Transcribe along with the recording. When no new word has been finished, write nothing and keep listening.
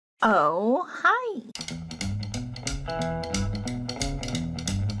Oh, hi.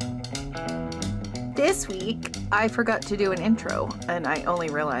 This week, I forgot to do an intro, and I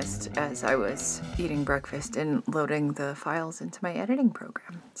only realized as I was eating breakfast and loading the files into my editing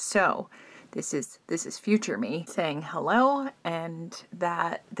program. So, this is future me saying hello, and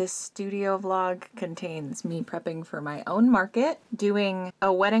that this studio vlog contains me prepping for my own market, doing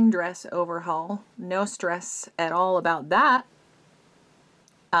a wedding dress overhaul. No stress at all about that.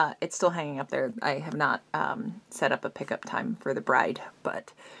 It's still hanging up there. I have not set up a pickup time for the bride,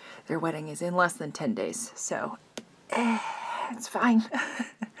 but their wedding is in less than 10 days, so it's fine.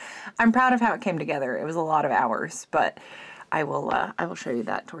 I'm proud of how it came together. It was a lot of hours, but I will show you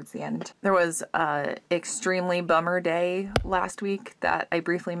that towards the end. There was an extremely bummer day last week that I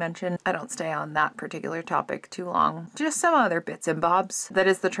briefly mentioned. I don't stay on that particular topic too long. Just some other bits and bobs. That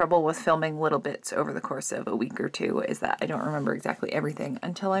is the trouble with filming little bits over the course of a week or two, is that I don't remember exactly everything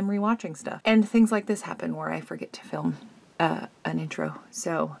until I'm rewatching stuff. And things like this happen where I forget to film an intro.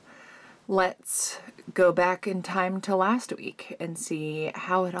 So let's go back in time to last week and see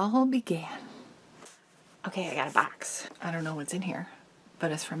how it all began. Okay, I got a box. I don't know what's in here,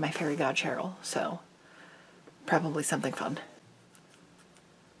 but it's from my fairy god Cheryl, so probably something fun.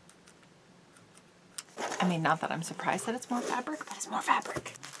 I mean, not that I'm surprised that it's more fabric, but it's more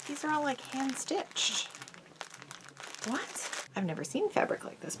fabric. These are all like hand stitched. What? I've never seen fabric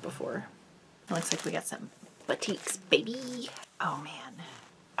like this before. It looks like we got some batiks, baby. Oh man.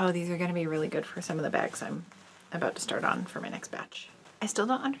 Oh, these are gonna be really good for some of the bags I'm about to start on for my next batch. I still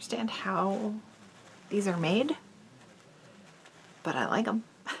don't understand how these are made, but I like them.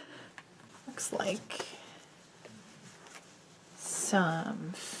 Looks like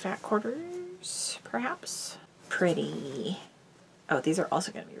some fat quarters, perhaps. Pretty. Oh, these are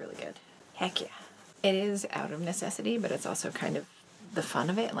also going to be really good. Heck yeah. It is out of necessity, but it's also kind of the fun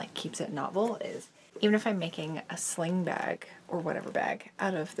of it, and like keeps it novel, is even if I'm making a sling bag or whatever bag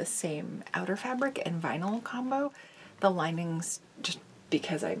out of the same outer fabric and vinyl combo, the linings, just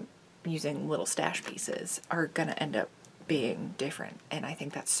because I'm using little stash pieces, are gonna end up being different, and I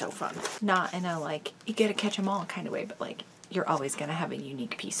think that's so fun. Not in a like you gotta catch them all kind of way, but like you're always gonna have a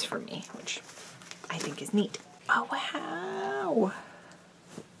unique piece for me, which I think is neat. Oh wow,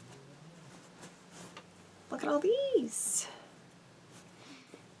 look at all these.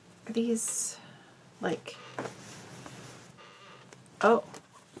 Are these like, oh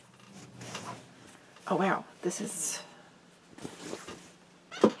wow, this is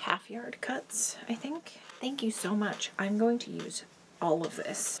half-yard cuts, I think. Thank you so much. I'm going to use all of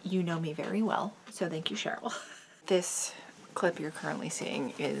this. You know me very well, so thank you, Cheryl. This clip you're currently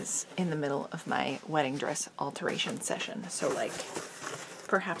seeing is in the middle of my wedding dress alteration session, so like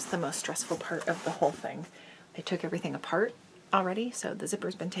perhaps the most stressful part of the whole thing. I took everything apart already, so the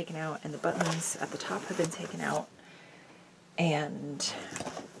zipper's been taken out and the buttons at the top have been taken out, and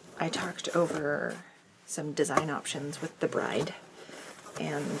I talked over some design options with the bride,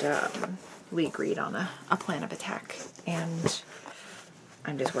 and we agreed on a plan of attack, and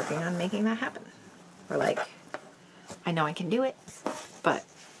I'm just working on making that happen. We're like, I know I can do it, but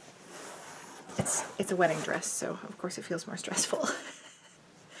it's a wedding dress, so of course it feels more stressful.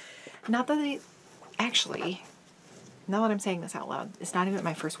 Not that actually, now that I'm saying this out loud, it's not even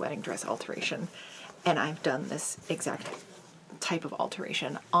my first wedding dress alteration, and I've done this exact type of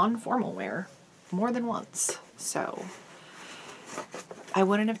alteration on formal wear more than once, so I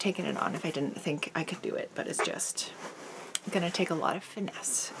wouldn't have taken it on if I didn't think I could do it, but it's just gonna take a lot of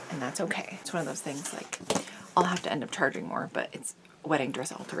finesse, and that's okay. It's one of those things, like, I'll have to end up charging more, but it's wedding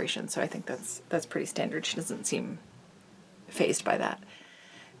dress alteration, so I think that's pretty standard. She doesn't seem fazed by that.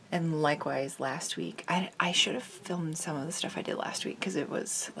 And likewise last week, I should have filmed some of the stuff I did last week, because it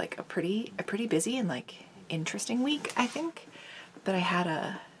was like a pretty busy and like interesting week, I think. But I had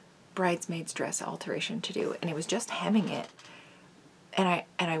a bridesmaid's dress alteration to do, and it was just hemming it. And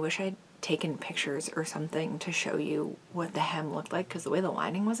I wish I'd taken pictures or something to show you what the hem looked like, because the way the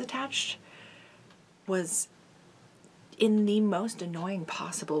lining was attached was in the most annoying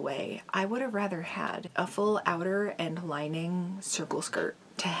possible way. I would have rather had a full outer and lining circle skirt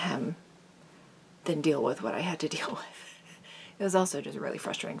to hem than deal with what I had to deal with. It was also just really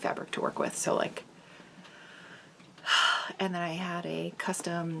frustrating fabric to work with, so like, and then I had a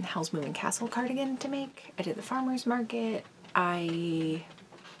custom Howl's Moving Castle cardigan to make. I did the farmer's market. I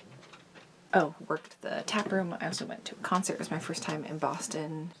worked the tap room. I also went to a concert. It was my first time in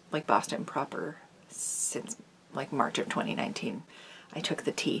Boston, like Boston proper, since like March of 2019. I took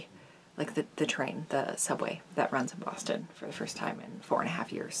the T, like the train, the subway that runs in Boston for the first time in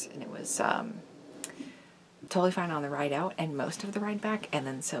 4.5 years. And it was totally fine on the ride out and most of the ride back, and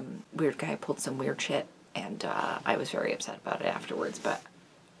then some weird guy pulled some weird shit, and I was very upset about it afterwards, but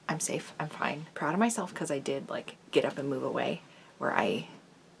I'm safe, I'm fine. Proud of myself because I did like get up and move away, where I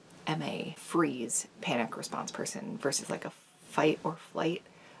am a freeze panic response person versus like a fight or flight.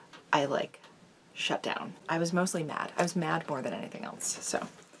 I like shut down. I was mostly mad. I was mad more than anything else, so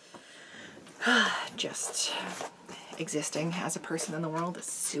just existing as a person in the world is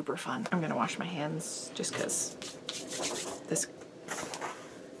super fun. I'm gonna wash my hands just because this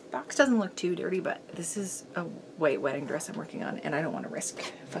box doesn't look too dirty, but this is a white wedding dress I'm working on and I don't want to risk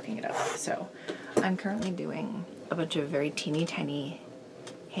fucking it up. So I'm currently doing a bunch of very teeny tiny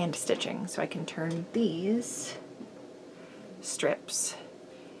hand stitching so I can turn these strips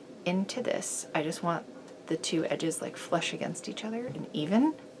into this. I just want the two edges like flush against each other and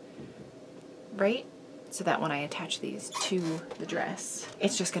even, right? So that when I attach these to the dress,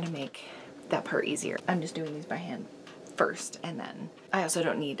 it's just gonna make that part easier. I'm just doing these by hand first, and then I also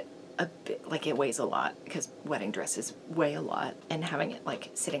don't need a bit, like it weighs a lot because wedding dresses weigh a lot, and having it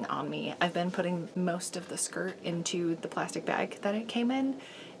like sitting on me. I've been putting most of the skirt into the plastic bag that it came in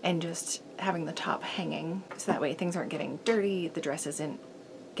and just having the top hanging so that way things aren't getting dirty, the dress isn't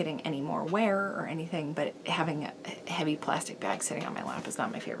getting any more wear or anything, but having a heavy plastic bag sitting on my lap is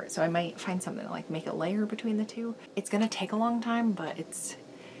not my favorite. So I might find something to like make a layer between the two. It's gonna take a long time, but it's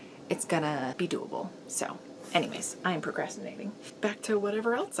gonna be doable. So anyways, I am procrastinating. Back to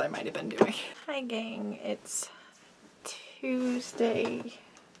whatever else I might have been doing. Hi gang, it's Tuesday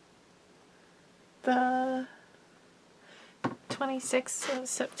the 26th of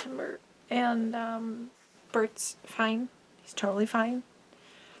September, and Bert's fine. He's totally fine.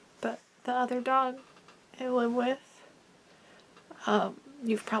 But the other dog I live with,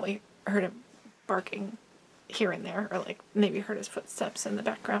 you've probably heard him barking here and there, or like maybe heard his footsteps in the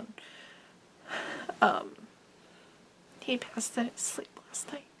background. He passed in his sleep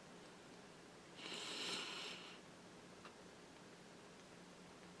last night.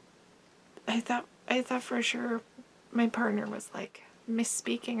 I thought for sure my partner was like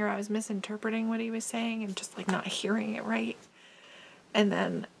misspeaking, or I was misinterpreting what he was saying and just like not hearing it right. And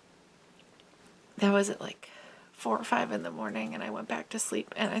then that was at like 4 or 5 in the morning, and I went back to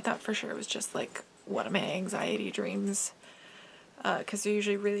sleep, and I thought for sure it was just like one of my anxiety dreams, because they're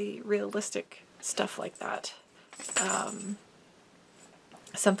usually really realistic stuff like that,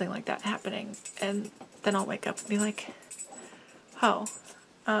 something like that happening, and then I'll wake up and be like, oh,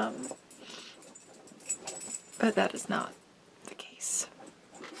 but that is not the case.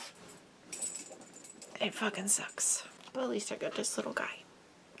 It fucking sucks, but at least I got this little guy.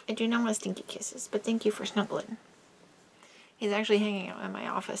 I do not want stinky kisses, but thank you for snuggling. He's actually hanging out in my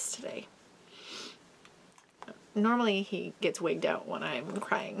office today. Normally he gets wigged out when I'm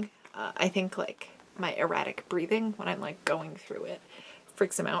crying. I think like my erratic breathing when I'm like going through it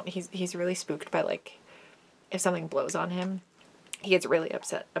freaks him out. He's really spooked by like if something blows on him, he gets really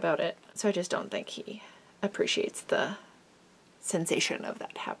upset about it. So I just don't think he appreciates the sensation of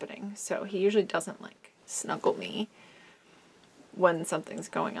that happening. So he usually doesn't like snuggle me when something's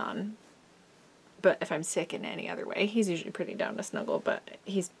going on, but if I'm sick in any other way, he's usually pretty down to snuggle. But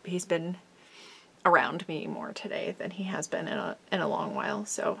he's been around me more today than he has been in a long while,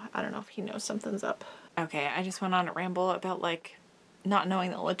 so I don't know if he knows something's up. Okay, I just went on a ramble about like not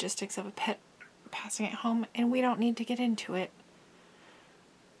knowing the logistics of a pet passing at home, and we don't need to get into it.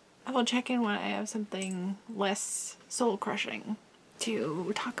 I will check in when I have something less soul-crushing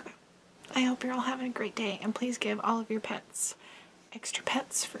to talk about. I hope you're all having a great day, and please give all of your pets extra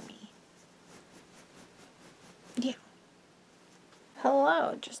pets for me. Yeah.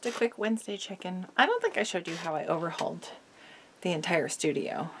 Hello, just a quick Wednesday check-in. I don't think I showed you how I overhauled the entire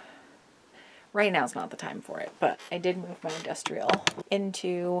studio. Right now is not the time for it, but I did move my industrial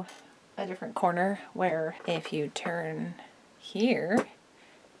into a different corner where if you turn here,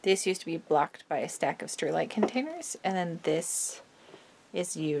 this used to be blocked by a stack of Sterlite containers, and then this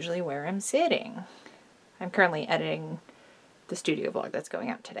is usually where I'm sitting. I'm currently editing the studio vlog that's going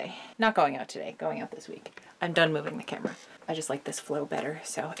out today. Not going out today, going out this week. I'm done moving the camera. I just like this flow better,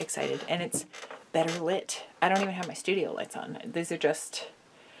 so excited. And it's better lit. I don't even have my studio lights on. These are just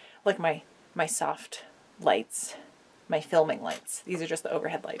like my soft lights, my filming lights. These are just the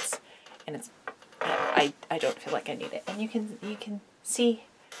overhead lights. And it's, I don't feel like I need it. And you can see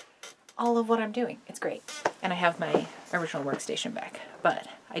all of what I'm doing. It's great. And I have my original workstation back, but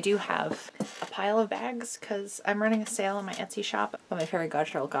I do have a pile of bags because I'm running a sale on my Etsy shop. My fairy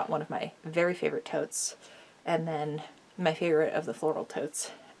godchild got one of my very favorite totes, and then my favorite of the floral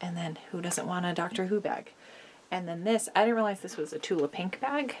totes, and then who doesn't want a Doctor Who bag? And then this, I didn't realize this was a Tula Pink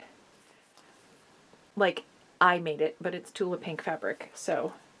bag. Like, I made it, but it's Tula Pink fabric.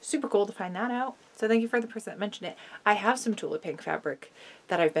 So super cool to find that out. So thank you for the person that mentioned it. I have some Tula Pink fabric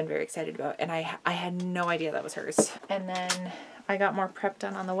that I've been very excited about, and I had no idea that was hers. And then I got more prep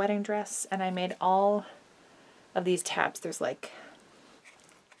done on the wedding dress, and I made all of these tabs. There's like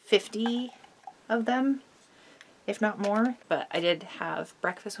 50 of them, if not more. But I did have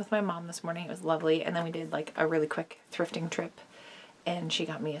breakfast with my mom this morning. It was lovely. And then we did like a really quick thrifting trip, and she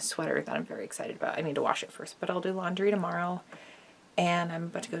got me a sweater that I'm very excited about. I need to wash it first, but I'll do laundry tomorrow. And I'm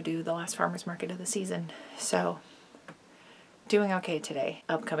about to go do the last farmer's market of the season. So doing okay today.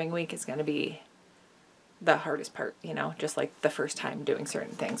 Upcoming week is going to be the hardest part, you know, just like the first time doing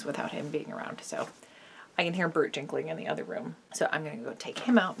certain things without him being around. So I can hear Bert jinkling in the other room. So I'm going to go take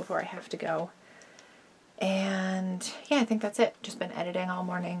him out before I have to go. And yeah, I think that's it. Just been editing all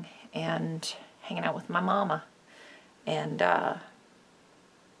morning and hanging out with my mama. And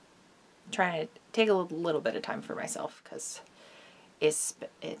trying to take a little bit of time for myself because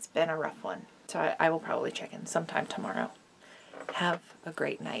it's been a rough one. So I will probably check in sometime tomorrow. Have a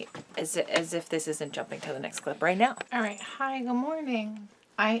great night. As if this isn't jumping to the next clip right now. All right. Hi, good morning.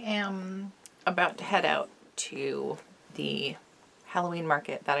 I am about to head out to the Halloween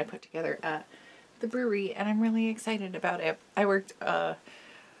market that I put together at the brewery, and I'm really excited about it. I worked a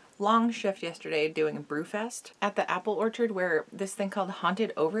long shift yesterday doing a brew fest at the apple orchard where this thing called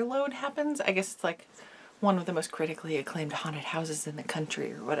Haunted Overload happens. I guess it's like one of the most critically acclaimed haunted houses in the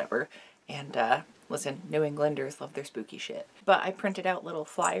country or whatever. And listen, New Englanders love their spooky shit. But I printed out little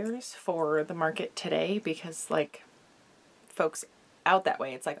flyers for the market today because like folks out that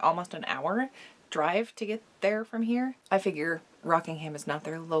way, it's like almost an hour drive to get there from here. I figure Rockingham is not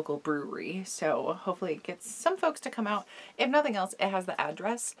their local brewery, so hopefully it gets some folks to come out. If nothing else, it has the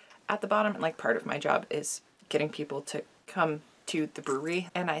address at the bottom, and like part of my job is getting people to come to the brewery.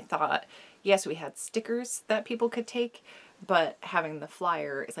 And I thought, yes, we had stickers that people could take, but having the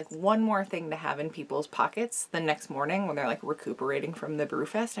flyer is like one more thing to have in people's pockets the next morning when they're like recuperating from the brew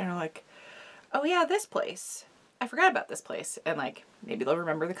fest and they're like, oh yeah, this place. I forgot about this place. And like, maybe they'll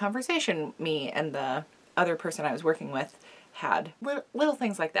remember the conversation me and the other person I was working with had. Little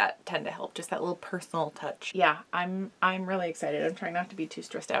things like that tend to help. Just that little personal touch. Yeah, I'm really excited. I'm trying not to be too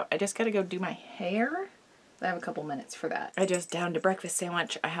stressed out. I just gotta go do my hair. I have a couple minutes for that. I just downed a breakfast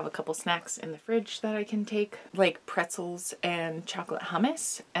sandwich. I have a couple snacks in the fridge that I can take, like pretzels and chocolate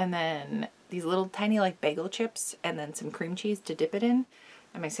hummus, and then these little tiny like bagel chips, and then some cream cheese to dip it in.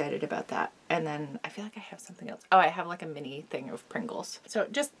 I'm excited about that. And then I feel like I have something else. Oh, I have like a mini thing of Pringles. So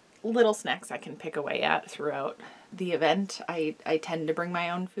just little snacks I can pick away at throughout the event. I tend to bring my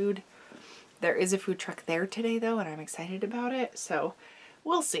own food. There is a food truck there today though, and I'm excited about it. So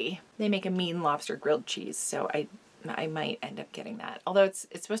we'll see. They make a mean lobster grilled cheese, so I might end up getting that. Although it's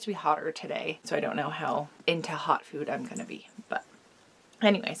supposed to be hotter today, so I don't know how into hot food I'm gonna be. But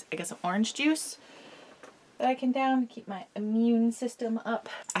anyways, I got some orange juice that I can down to keep my immune system up.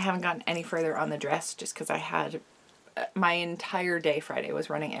 I haven't gotten any further on the dress just because I had my entire day Friday was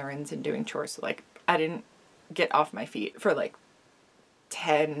running errands and doing chores. So like I didn't get off my feet for like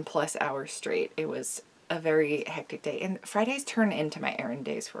 10 plus hours straight. It was a very hectic day, and Fridays turn into my errand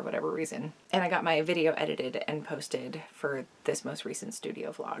days for whatever reason. And I got my video edited and posted for this most recent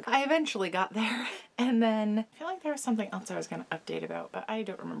studio vlog. I eventually got there, and then I feel like there was something else I was going to update about, but I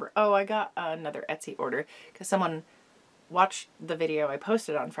don't remember. Oh, I got another Etsy order because someone watched the video I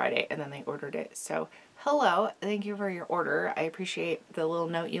posted on Friday and then they ordered it. So hello, thank you for your order. I appreciate the little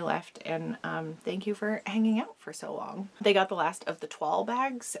note you left, and thank you for hanging out for so long. They got the last of the Twal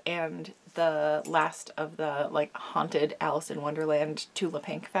bags and the last of the like haunted Alice in Wonderland Tula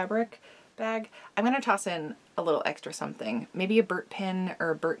Pink fabric bag. I'm gonna toss in a little extra something, maybe a Bert pin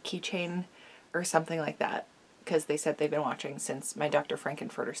or a Bert keychain or something like that, because they said they've been watching since my Dr.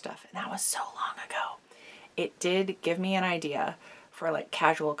 Frankenfurter stuff, and that was so long ago. It did give me an idea for like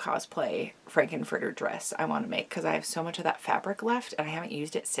casual cosplay Frankenfurter dress I want to make, because I have so much of that fabric left and I haven't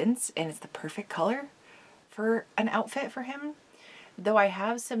used it since, and it's the perfect color for an outfit for him. Though I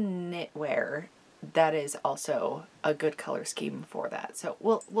have some knitwear that is also a good color scheme for that. So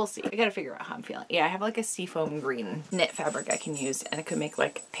we'll see. I gotta figure out how I'm feeling. Yeah, I have like a seafoam green knit fabric I can use, and it could make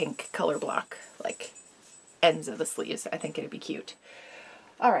like pink color block, like ends of the sleeves. I think it'd be cute.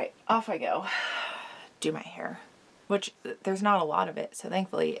 All right, off I go. Do my hair, which there's not a lot of it, so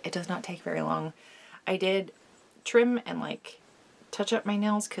thankfully it does not take very long. I did trim and like touch up my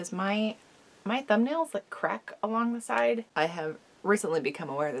nails because my thumbnails like crack along the side. I have recently become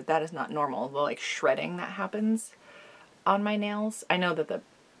aware that that is not normal, the like shredding that happens on my nails. I know that the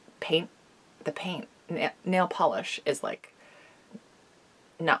nail polish is like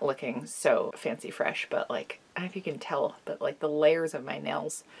not looking so fancy fresh, but like don't know if you can tell, but like the layers of my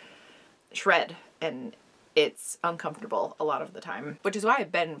nails shred, and it's uncomfortable a lot of the time, which is why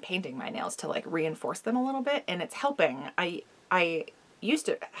I've been painting my nails to like reinforce them a little bit, and it's helping. I used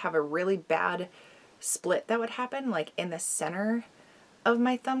to have a really bad split that would happen like in the center of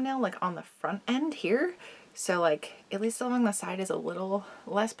my thumbnail, like on the front end here. So like at least along the side is a little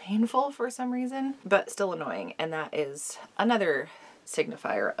less painful for some reason, but still annoying. And that is another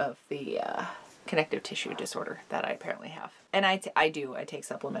signifier of the connective tissue disorder that I apparently have. And I take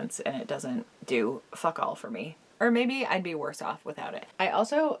supplements, and it doesn't do fuck all for me. Or maybe I'd be worse off without it. I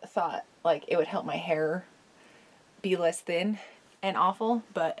also thought like it would help my hair be less thin and awful,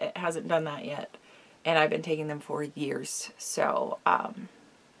 but it hasn't done that yet. And I've been taking them for years. So,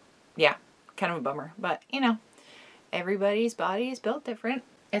 yeah, kind of a bummer. But, you know, everybody's body is built different.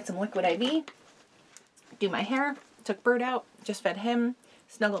 Add some liquid IV, do my hair, took Bird out, just fed him,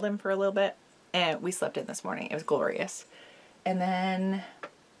 snuggled him for a little bit, and we slept in this morning. It was glorious. And then,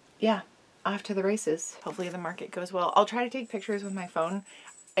 yeah, off to the races. Hopefully the market goes well. I'll try to take pictures with my phone.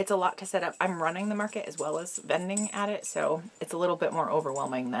 It's a lot to set up. I'm running the market as well as vending at it, so it's a little bit more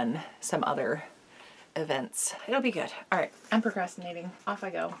overwhelming than some other events. It'll be good. All right, I'm procrastinating. Off I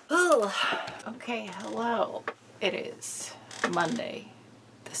go. Ugh. Okay, hello. It is Monday,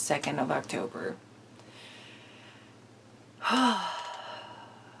 the 2nd of October. I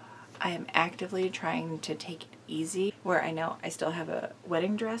am actively trying to take it easy, where I know I still have a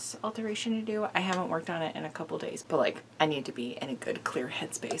wedding dress alteration to do. I haven't worked on it in a couple days, but like I need to be in a good clear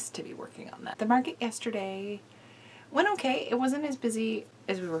headspace to be working on that. The market yesterday went okay. It wasn't as busy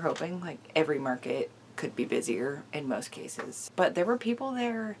as we were hoping. Like every market could be busier in most cases, but there were people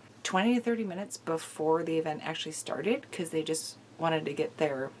there 20 to 30 minutes before the event actually started because they just wanted to get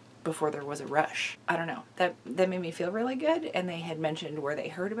there before there was a rush. I don't know. That made me feel really good, and they had mentioned where they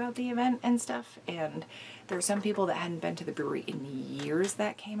heard about the event and stuff, and there were some people that hadn't been to the brewery in years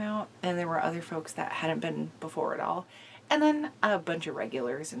that came out, and there were other folks that hadn't been before at all, and then a bunch of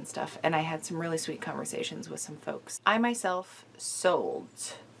regulars and stuff, and I had some really sweet conversations with some folks. I myself sold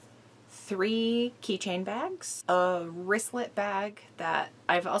 3 keychain bags, a wristlet bag that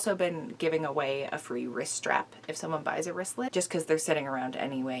I've also been giving away a free wrist strap if someone buys a wristlet, just because they're sitting around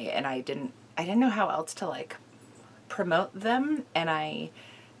anyway, and I didn't know how else to like promote them, and I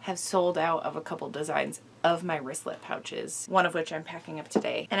have sold out of a couple designs of my wristlet pouches, one of which I'm packing up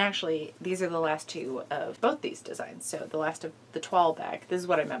today. And actually these are the last 2 of both these designs. So the last of the toile bag, this is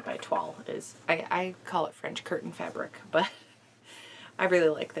what I meant by toile, is I call it French curtain fabric, but I really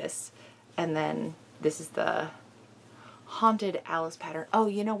like this. And then this is the Haunted Alice pattern. Oh,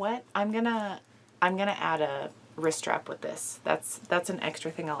 you know what? I'm gonna add a wrist strap with this. That's an extra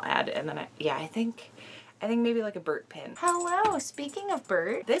thing I'll add. And then I think maybe like a Bert pin. Hello, speaking of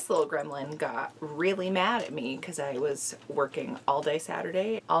Bert, this little gremlin got really mad at me because I was working all day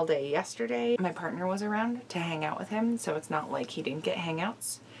Saturday, all day yesterday. My partner was around to hang out with him, so it's not like he didn't get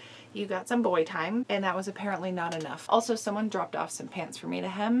hangouts. You got some boy time, and that was apparently not enough. Also, someone dropped off some pants for me to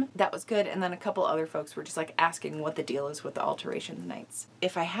hem. That was good, and then a couple other folks were just like asking what the deal is with the alterations nights.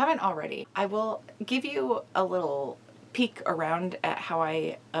 If I haven't already, I will give you a little peek around at how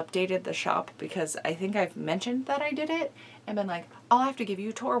I updated the shop, because I think I've mentioned that I did it and been like, I'll have to give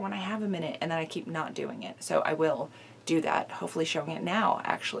you a tour when I have a minute, and then I keep not doing it. So I will do that, hopefully showing it now.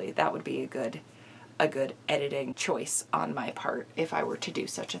 Actually, that would be a good editing choice on my part if I were to do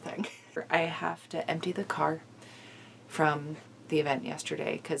such a thing. I have to empty the car from the event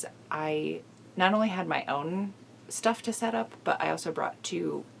yesterday because I not only had my own stuff to set up, but I also brought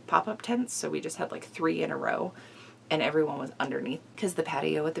 2 pop-up tents, so we just had like 3 in a row, and everyone was underneath because the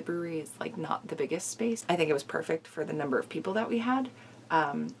patio at the brewery is like not the biggest space. I think it was perfect for the number of people that we had.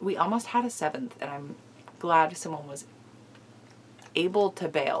 We almost had a 7th, and I'm glad someone was able to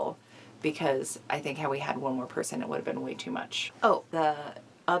bail, because I think had we had one more person, it would have been way too much. Oh, the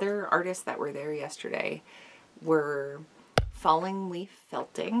other artists that were there yesterday were Falling Leaf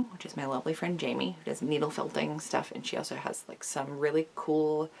Felting, which is my lovely friend Jamie, who does needle felting stuff, and she also has like some really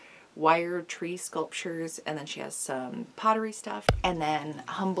cool wire tree sculptures, and then she has some pottery stuff. And then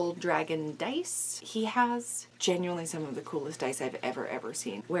Humble Dragon Dice. He has genuinely some of the coolest dice I've ever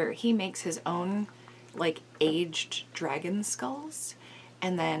seen, where he makes his own like aged dragon skulls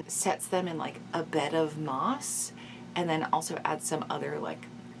and then sets them in like a bed of moss, and then also adds some other like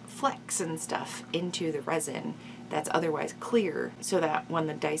flecks and stuff into the resin that's otherwise clear, so that when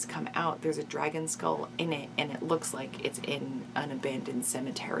the dice come out, there's a dragon skull in it, and it looks like it's in an abandoned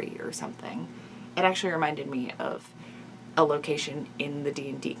cemetery or something. It actually reminded me of a location in the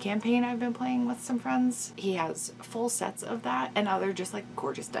D&D campaign I've been playing with some friends. He has full sets of that, and now they're just like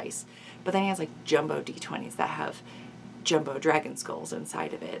gorgeous dice. But then he has like jumbo D20s that have jumbo dragon skulls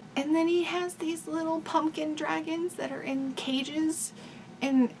inside of it. And then he has these little pumpkin dragons that are in cages,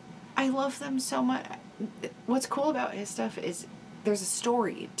 and I love them so much. What's cool about his stuff is there's a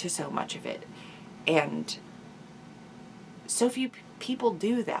story to so much of it, and so few people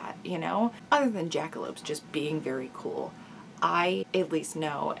do that, you know? Other than jackalopes just being very cool. I at least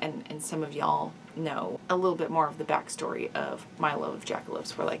know, and some of y'all know, a little bit more of the backstory of my love of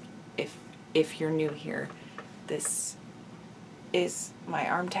jackalopes, where like, if you're new here, this is my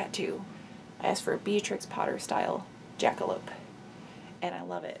arm tattoo. I asked for a Beatrix Potter style jackalope, and I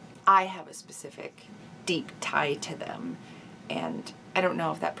love it. I have a specific deep tie to them, and I don't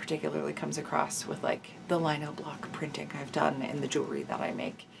know if that particularly comes across with like the lino block printing I've done in the jewelry that I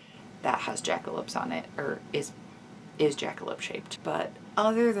make that has jackalopes on it, or is jackalope shaped. But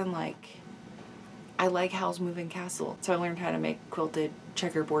other than like, I like Howl's Moving Castle, so I learned how to make quilted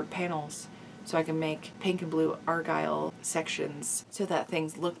checkerboard panels so I can make pink and blue argyle sections so that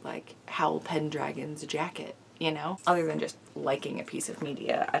things look like Howl Pendragon's jacket, you know? Other than just liking a piece of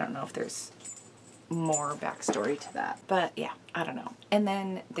media, I don't know if there's more backstory to that. But yeah, I don't know. And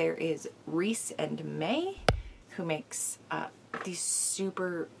then there is Reese and May, who makes these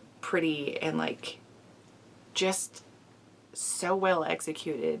super pretty and like just so well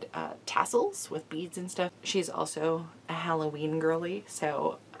executed tassels with beads and stuff. She's also a Halloween girly,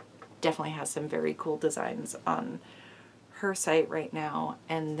 so definitely has some very cool designs on her site right now.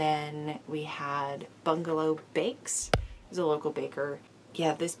 And then we had Bungalow Bakes, who's a local baker.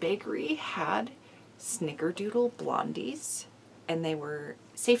 Yeah, this bakery had snickerdoodle blondies, and they were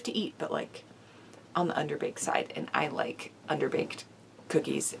safe to eat, but like on the underbaked side, and I like underbaked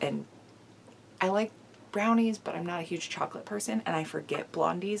cookies, and I like brownies, but I'm not a huge chocolate person, and I forget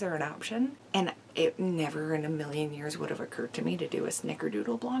blondies are an option, and it never in a million years would have occurred to me to do a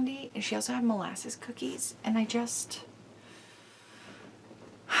snickerdoodle blondie. And she also had molasses cookies, and I just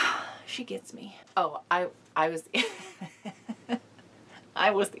she gets me. Oh, I was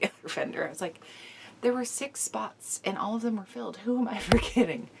I was the other vendor. I was like, there were 6 spots and all of them were filled. Who am I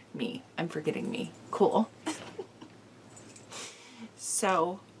forgetting? Me. I'm forgetting me. Cool.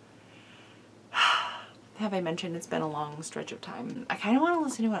 So have I mentioned it's been a long stretch of time? I kind of want to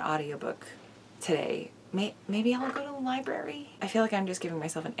listen to an audiobook today. Maybe I'll go to the library. I feel like I'm just giving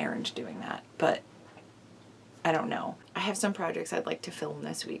myself an errand doing that, but I don't know. I have some projects I'd like to film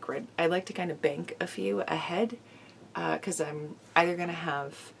this week where I'd like to kind of bank a few ahead, because I'm either going to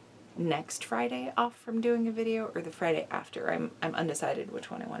have next Friday off from doing a video or the Friday after. I'm undecided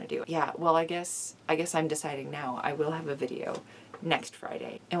which one I want to do. Yeah, well, I guess I'm deciding now. I will have a video next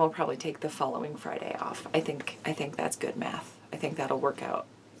Friday, and we'll probably take the following Friday off. I think that's good math. I think that'll work out.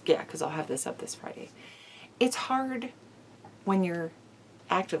 Yeah, because I'll have this up this Friday. It's hard when you're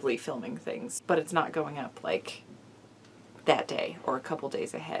actively filming things, but it's not going up like that day or a couple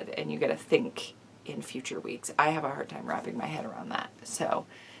days ahead, and you gotta think in future weeks. I have a hard time wrapping my head around that. So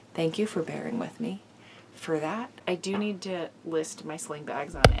thank you for bearing with me for that. I do need to list my sling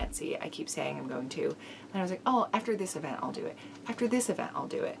bags on Etsy. I keep saying I'm going to. And I was like, oh, after this event, I'll do it. After this event, I'll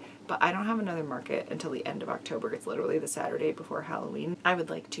do it. But I don't have another market until the end of October. It's literally the Saturday before Halloween. I would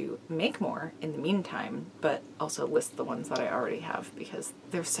like to make more in the meantime, but also list the ones that I already have because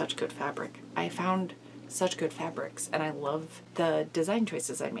they're such good fabric. I found such good fabrics, and I love the design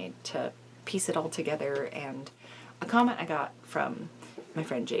choices I made to piece it all together. And a comment I got from my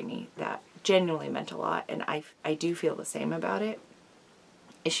friend Jamie that genuinely meant a lot, and I do feel the same about it,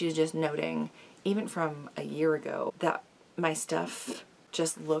 is she was just noting, even from a year ago, that my stuff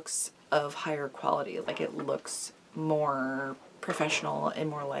just looks of higher quality. Like, it looks more professional and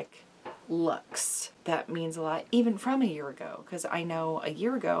more like luxe. That means a lot, even from a year ago, because I know a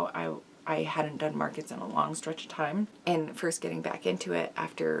year ago I hadn't done markets in a long stretch of time, and first getting back into it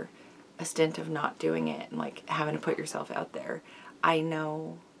after a stint of not doing it and like having to put yourself out there, I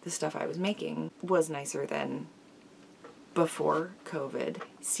know the stuff I was making was nicer than before COVID.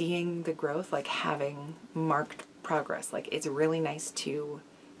 Seeing the growth, like having marked progress, like it's really nice to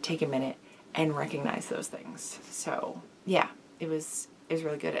take a minute and recognize those things. So yeah, it was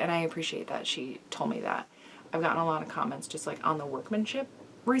really good, and I appreciate that she told me that. I've gotten a lot of comments just like on the workmanship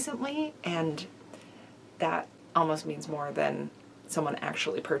recently, and that almost means more than someone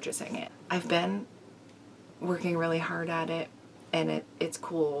actually purchasing it. I've been working really hard at it, and it's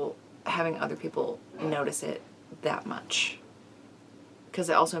cool having other people notice it that much, because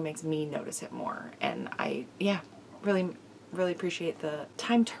it also makes me notice it more, and I really appreciate the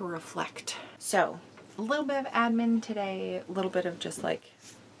time to reflect. So a little bit of admin today, a little bit of just like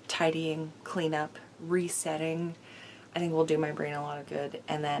tidying, cleanup, resetting. I think will do my brain a lot of good,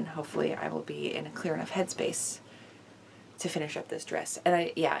 and then hopefully I will be in a clear enough headspace to finish up this dress. And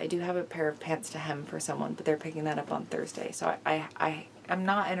I do have a pair of pants to hem for someone, but they're picking that up on Thursday, so I'm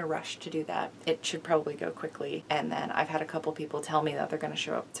not in a rush to do that. It should probably go quickly. And then I've had a couple people tell me that they're going to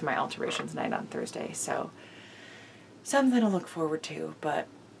show up to my alterations night on Thursday, so something to look forward to. But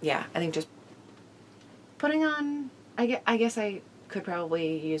yeah, I think just putting on, I guess I could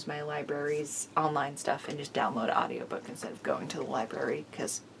probably use my library's online stuff and just download an audiobook instead of going to the library,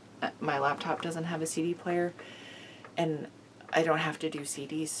 because my laptop doesn't have a CD player and I don't have to do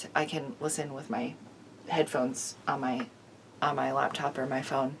CDs. I can listen with my headphones on my laptop or my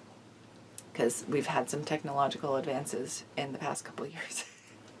phone, because we've had some technological advances in the past couple of years.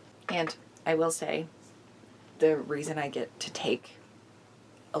 And I will say, the reason I get to take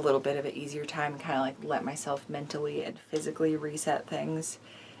a little bit of an easier time, kind of like let myself mentally and physically reset things,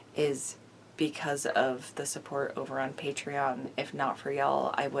 is because of the support over on Patreon. If not for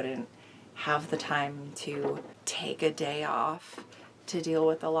y'all, I wouldn't have the time to take a day off to deal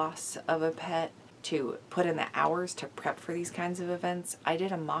with the loss of a pet, to put in the hours to prep for these kinds of events. I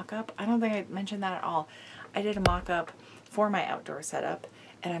did a mock-up. I don't think I mentioned that at all. I did a mock-up for my outdoor setup,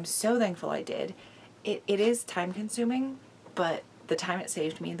 and I'm so thankful I did. It is time consuming, but the time it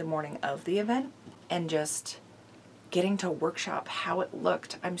saved me the morning of the event and just getting to workshop how it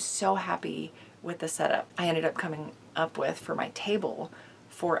looked, I'm so happy with the setup I ended up coming up with for my table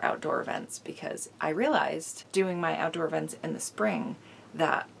for outdoor events, because I realized doing my outdoor events in the spring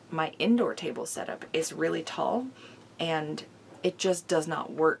that my indoor table setup is really tall and it just does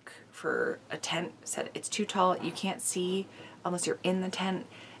not work for a tent set. It's too tall. You can't see unless you're in the tent.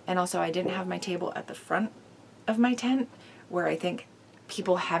 And also I didn't have my table at the front of my tent, where I think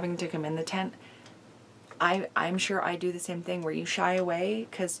people having to come in the tent, I'm sure I do the same thing, where you shy away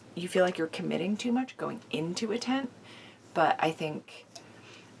because you feel like you're committing too much going into a tent. But I think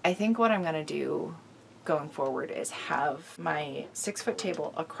what I'm gonna do going forward is have my 6-foot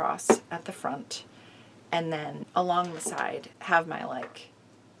table across at the front, and then along the side have my like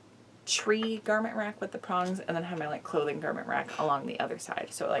tree garment rack with the prongs, and then have my like clothing garment rack along the other side.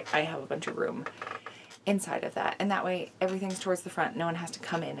 So like I have a bunch of room inside of that, and that way everything's towards the front. No one has to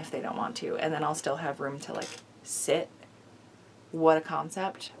come in if they don't want to, and then I'll still have room to like sit. What a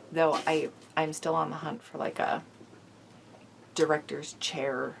concept. Though I'm still on the hunt for like a director's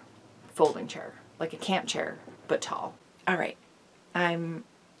chair, folding chair, like a camp chair, but tall. All right, I'm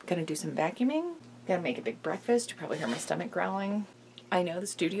gonna do some vacuuming. Gotta make a big breakfast. You probably hear my stomach growling. I know the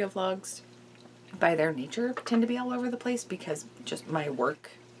studio vlogs, by their nature, tend to be all over the place because just my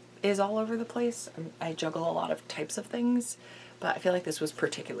work is all over the place. I juggle a lot of types of things, but I feel like this was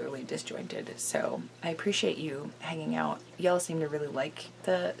particularly disjointed. So I appreciate you hanging out. Y'all seem to really like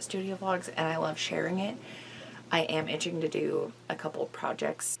the studio vlogs, and I love sharing it. I am itching to do a couple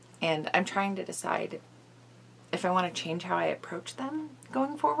projects, and I'm trying to decide if I want to change how I approach them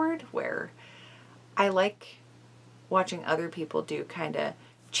going forward, where I like watching other people do kind of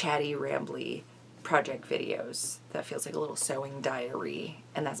chatty, rambly project videos that feels like a little sewing diary,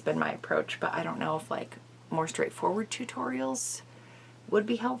 and that's been my approach. But I don't know if like more straightforward tutorials would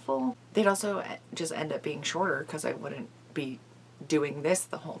be helpful. They'd also just end up being shorter because I wouldn't be doing this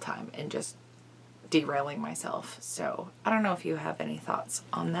the whole time and just derailing myself. So I don't know if you have any thoughts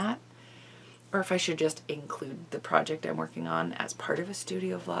on that, or if I should just include the project I'm working on as part of a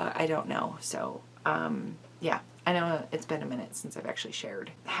studio vlog. I don't know. So yeah, I know it's been a minute since I've actually shared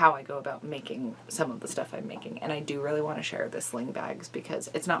how I go about making some of the stuff I'm making, and I do really want to share the sling bags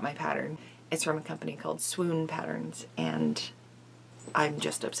because it's not my pattern. It's from a company called Swoon Patterns, and I'm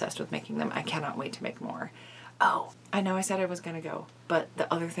just obsessed with making them. I cannot wait to make more. Oh, I know I said I was gonna go, but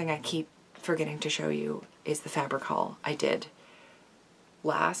the other thing I keep forgetting to show you is the fabric haul I did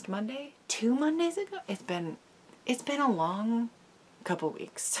last Monday, 2 Mondays ago. It's been a long couple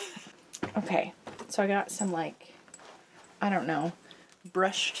weeks. Okay, so I got some like, I don't know,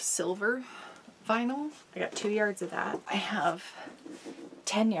 brushed silver vinyl. I got 2 yards of that. I have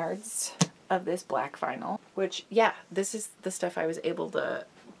 10 yards of this black vinyl, which, yeah, this is the stuff I was able to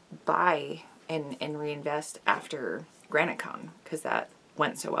buy and reinvest after GraniteCon, because that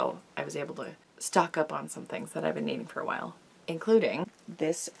went so well. I was able to stock up on some things that I've been needing for a while, including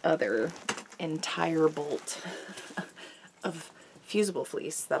this other entire bolt of fusible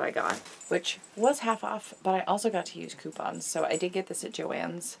fleece that I got, which was half off, but I also got to use coupons. So I did get this at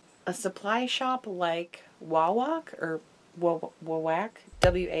Joann's, a supply shop like Wawak or Wawak,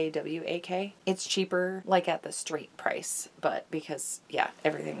 W-A-W-A-K. It's cheaper, like at the straight price, but because, yeah,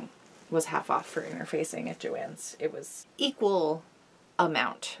 everything was half off for interfacing at Joann's. It was equal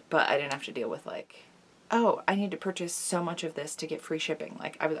amount, but I didn't have to deal with like, oh, I need to purchase so much of this to get free shipping.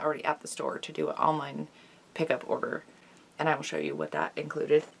 Like I was already at the store to do an online pickup order, and I will show you what that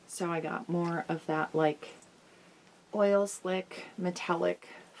included. So I got more of that like oil slick metallic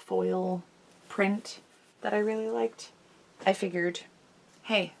foil print that I really liked. I figured,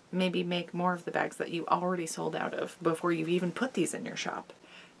 hey, maybe make more of the bags that you already sold out of before you even put these in your shop.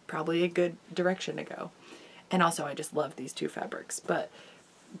 Probably a good direction to go. And also I just love these two fabrics, but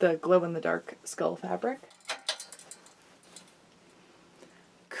the glow-in-the-dark skull fabric.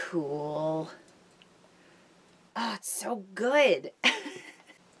 Cool. Oh, it's so good.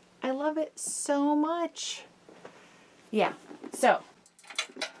 I love it so much. Yeah, so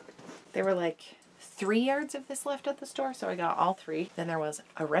there were like 3 yards of this left at the store, so I got all 3. Then there was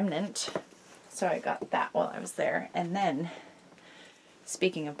a remnant, so I got that while I was there. And then,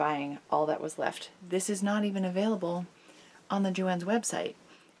 speaking of buying all that was left, this is not even available on the Joann's website.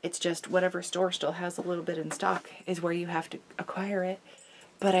 It's just whatever store still has a little bit in stock is where you have to acquire it.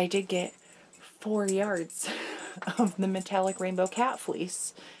 But I did get 4 yards of the metallic rainbow cat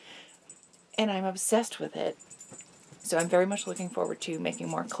fleece, and I'm obsessed with it. So I'm very much looking forward to making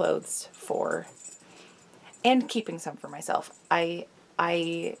more clothes for, and keeping some for myself. I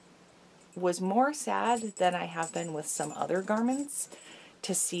was more sad than I have been with some other garments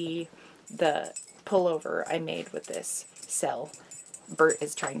to see the pullover I made with this sell. Bert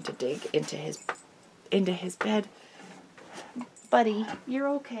is trying to dig into his bed. Buddy, you're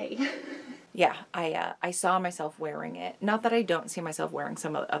okay. Yeah, I saw myself wearing it. Not that I don't see myself wearing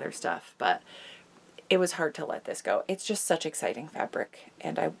some of the other stuff, but it was hard to let this go. It's just such exciting fabric,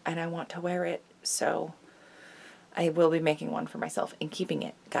 and I want to wear it, so I will be making one for myself and keeping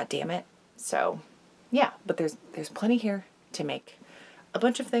it. God damn it. So, yeah, but there's plenty here to make a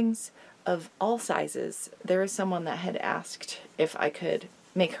bunch of things of all sizes. There is someone that had asked if I could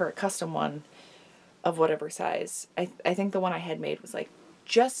make her a custom one of whatever size. I think the one I had made was like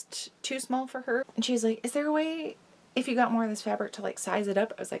just too small for her. And she's like, is there a way if you got more of this fabric to like size it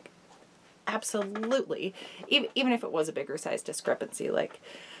up? I was like, absolutely. Even if it was a bigger size discrepancy, like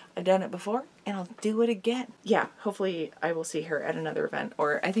I've done it before and I'll do it again. Yeah, hopefully I will see her at another event,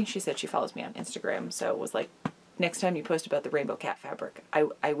 or I think she said she follows me on Instagram. So it was like, next time you post about the rainbow cat fabric,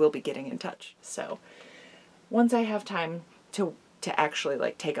 I will be getting in touch. So once I have time to actually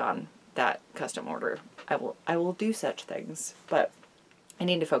like take on that custom order, I will do such things, but I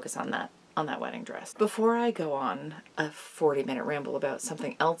need to focus on that wedding dress. Before I go on a 40-minute ramble about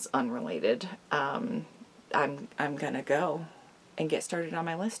something else unrelated, I'm gonna go and get started on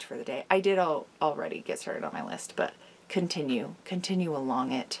my list for the day. I did already get started on my list, but continue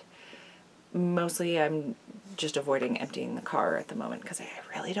along it. Mostly I'm just avoiding emptying the car at the moment because I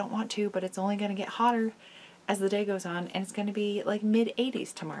really don't want to, but it's only gonna get hotter as the day goes on, and it's gonna be like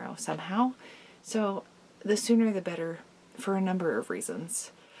mid-80s tomorrow somehow. So the sooner the better for a number of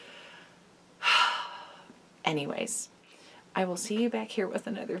reasons. Anyways, I will see you back here with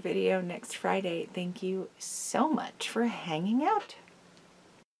another video next Friday. Thank you so much for hanging out.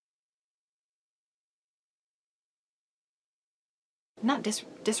 Not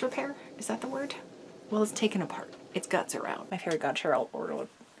disrepair? Is that the word? Well, it's taken apart. Its guts are out. My fairy godchild ordered.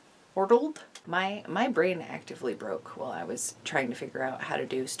 My brain actively broke while I was trying to figure out how to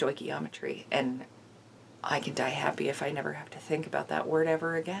do stoichiometry, and I can die happy if I never have to think about that word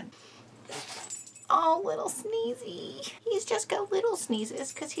ever again. Oh, little sneezy. He's just got little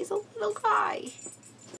sneezes because he's a little guy.